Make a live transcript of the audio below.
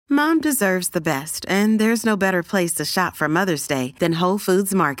Mom deserves the best, and there's no better place to shop for Mother's Day than Whole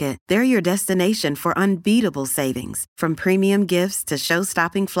Foods Market. They're your destination for unbeatable savings, from premium gifts to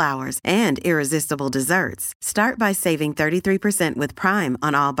show-stopping flowers and irresistible desserts. Start by saving 33% with Prime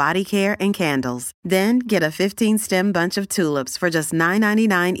on all body care and candles. Then get a 15-stem bunch of tulips for just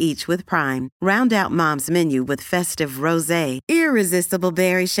 $9.99 each with Prime. Round out Mom's menu with festive rosé, irresistible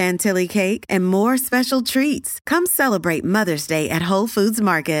berry chantilly cake, and more special treats. Come celebrate Mother's Day at Whole Foods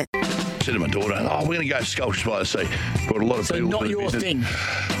Market. I said to my daughter, we're going to go Sculptures by the Sea. Brought a lot of people. Not your thing.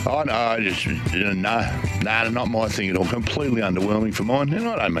 Oh, no, not my thing at all. Completely underwhelming for mine. And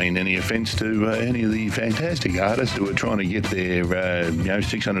I don't mean any offence to any of the fantastic artists who are trying to get their,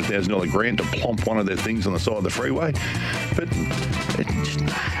 $600,000 grant to plomp one of their things on the side of the freeway. But it's just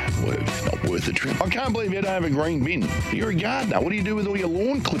not worth the trip. I can't believe you don't have a green bin. You're a gardener. What do you do with all your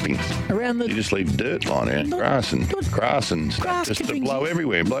lawn clippings? You just leave dirt lying out, grass and stuff just to blow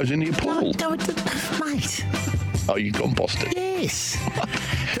everywhere. It blows into your pool. Mate. Oh, you compost it? Yes.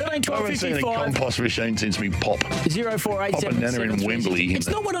 13, 12, I haven't seen a 55. compost machine since me pop. 0487. Banana in Wembley. It's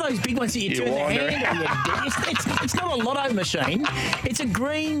not one of those big ones that you turn the hand on. It's not a lotto machine. It's a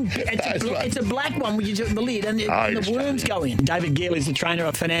green. It's a black one where you do the lid and the worms go in. David Gill is the trainer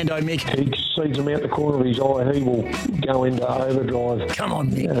of Fernando Mick. He sees them out the corner of his eye. He will go into overdrive. Come on,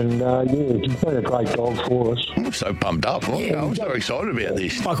 Mick. And he's been a great dog for us. I'm so pumped up. I'm so excited about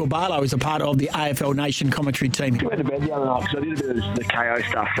this. Michael Barlow is a part of the AFL Nation commentary team. I went to bed the other night because I did a bit of the KO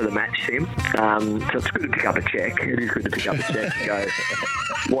stuff for the match sim. So it's good to pick up a check. It is good to pick up a check and go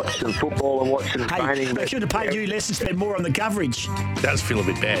watch some football and watch some training. They should have paid you less and spent more on the coverage. It does feel a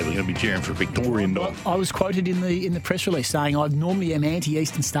bit bad. We're going to be cheering for a Victorian dog. I was quoted in the press release saying I normally am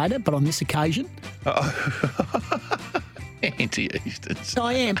anti-Eastern Stater, but on this occasion... Anti-Easterns.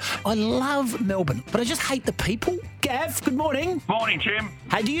 I am. I love Melbourne, but I just hate the people. Gav, good morning. Morning, Jim.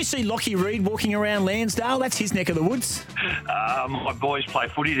 Hey, do you see Lockie Reed walking around Lansdale? That's his neck of the woods. My boys play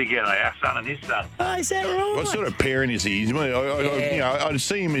footy together, our son and his son. Oh, is that right? What sort of parent is he? I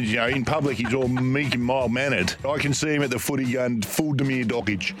see him as, in public, he's all meek and mild-mannered. I can see him at the footy going full Demir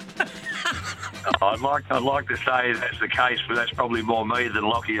Dockage. I'd like to say that's the case, but that's probably more me than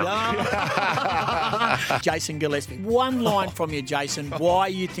Lockie. Jason Gillespie. One line from you, Jason. Why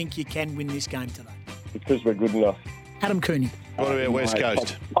you think you can win this game today? Because we're good enough. Adam Cooney. What about West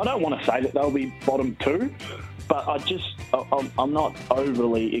Coast? I don't want to say that they'll be bottom two, but I'm not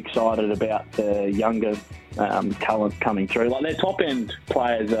overly excited about the younger talent coming through. Like their top end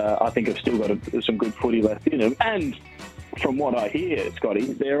players, I think have still got some good footy left in them. And from what I hear,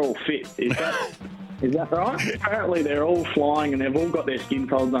 Scotty, they're all fit. Is that right? Apparently they're all flying and they've all got their skin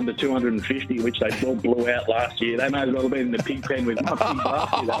folds under 250, which they all blew out last year. They may as well have been in the pig pen with my pigs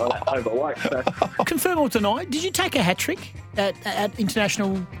last year. They were that overweight. So. Confirm or deny, did you take a hat-trick at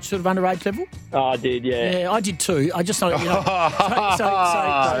international sort of underage level? Oh, I did, yeah. Yeah, I did too. I just thought,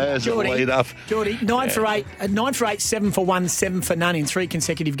 Geordie, 9 for 8, 7 for 1, 7 for none in 3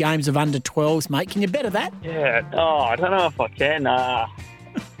 consecutive games of under 12s, mate. Can you better that? Yeah. Oh, I don't know if I can.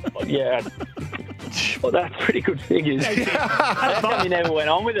 Yeah. Well, that's pretty good figures. How come you never went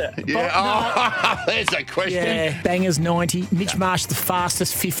on with it? Yeah. There's a question. Yeah, bangers 90. Mitch Marsh, the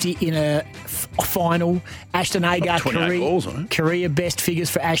fastest 50 in a final. Ashton Agar, career best figures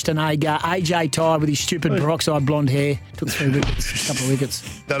for Ashton Agar. AJ tied with his stupid peroxide blonde hair. Took 3 wickets, a couple of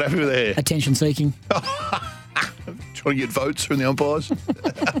wickets. Not happy with the hair. Attention seeking. Trying to get votes from the umpires.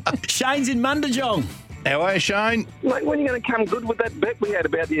 Shane's in Mundajong. How are you, Shane? Mate, when are you going to come good with that bet we had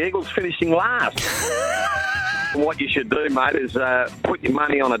about the Eagles finishing last? What you should do, mate, is put your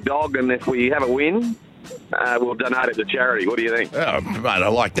money on a dog, and if we have a win, we'll donate it to charity. What do you think? Oh, mate, I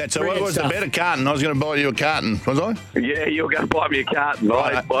like that. So what was the bet? A carton? I was going to buy you a carton, was I? Yeah, you were going to buy me a carton.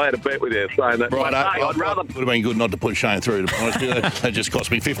 Right. I had a bet with you saying that. Right. I'd rather... Would have been good not to put Shane through, to be honest with you. That just cost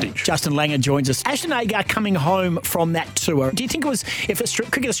me 50. Justin Langer joins us. Ashton Agar coming home from that tour. Do you think it was, if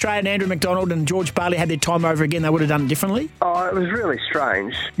Cricket Australia and Andrew McDonald and George Bailey had their time over again, they would have done it differently? Oh, it was really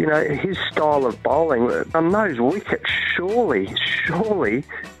strange. You know, his style of bowling, on those wickets, surely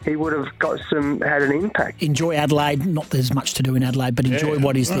he would have had an impact. Enjoy Adelaide. Not there's much to do in Adelaide, but enjoy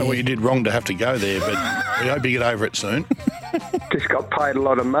what is there. Well, you did wrong to have to go there, but we hope you get over it soon. Just got paid a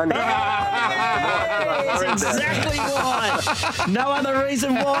lot of money. That's exactly why. No other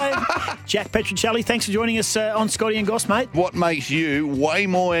reason why. Jack Petruccelli, thanks for joining us on Scotty and Goss, mate. What makes you way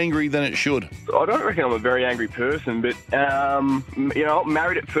more angry than it should? I don't reckon I'm a very angry person, but,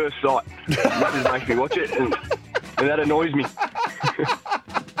 married at first sight. That just makes me watch it, and that annoys me.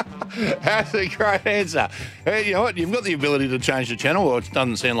 That's a great answer. Hey, you know what? You've got the ability to change the channel, or it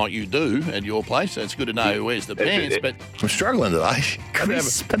doesn't sound like you do at your place. So it's good to know who wears the pants. But I'm struggling today. Had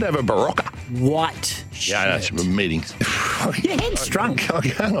to have a Barocca. White Yeah, that's meetings. Your head's shrunk. I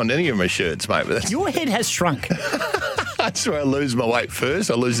can't on any of my shirts, mate. But Your head has shrunk. that's where I lose my weight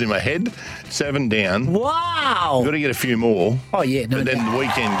first. I lose in my head. 7 down. Wow. Got to get a few more. Oh, yeah. No But then doubt.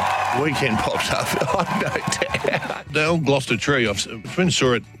 the weekend pops up. Oh, no doubt. The old Gloucester tree, I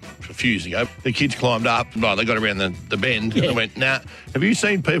saw it a few years ago. The kids climbed up. Well, they got around the bend. Yeah. And I went, nah, have you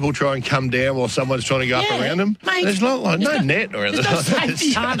seen people try and come down while someone's trying to go up around them? Mate, there's no net or anything. There's no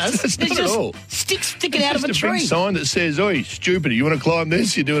safety harness. It's There's not at just all. sticks sticking out of a Just tree. big sign that says, oi, stupid, you want to climb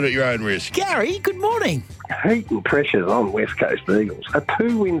this? You do it at your own risk. Gary, good morning. Heat and pressures on West Coast Eagles. A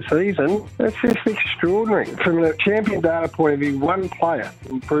 2-win season, that's just extraordinary. From a champion data point of view, one player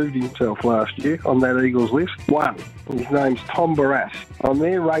improved himself last year on that Eagles list. One. His name's Tom Barrass. On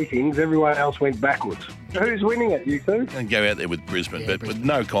their ratings, everyone else went backwards. Who's winning it, you two? And go out there with Brisbane, but with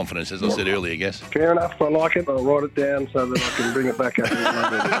no confidence, as I said earlier, I guess. Fair enough, I like it. I'll write it down so that I can bring it back up.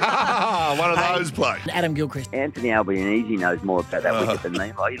 One of those blokes. Adam Gilchrist. Anthony Albanese knows more about that wicket than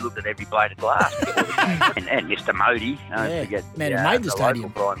me. Like, he looked at every blade of glass. and Mr. Modi, don't forget Man who made the stadium.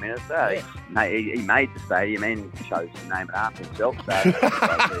 local Prime Minister. He made the stadium and chose to name it after himself. So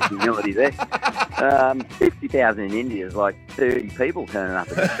there's humility there. 50,000 in India is like 30 people turning up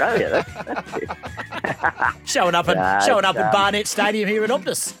in Australia. That's it. Showing up at Barnett Stadium here at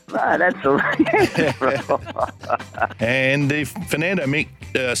Optus. No, that's all right. And if Fernando Mick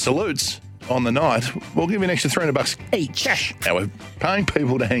salutes on the night, we'll give you an extra $300 each. Cash. Now, we're paying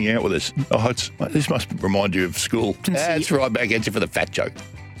people to hang out with us. Oh, this must remind you of school. That's right back at you for the fat joke.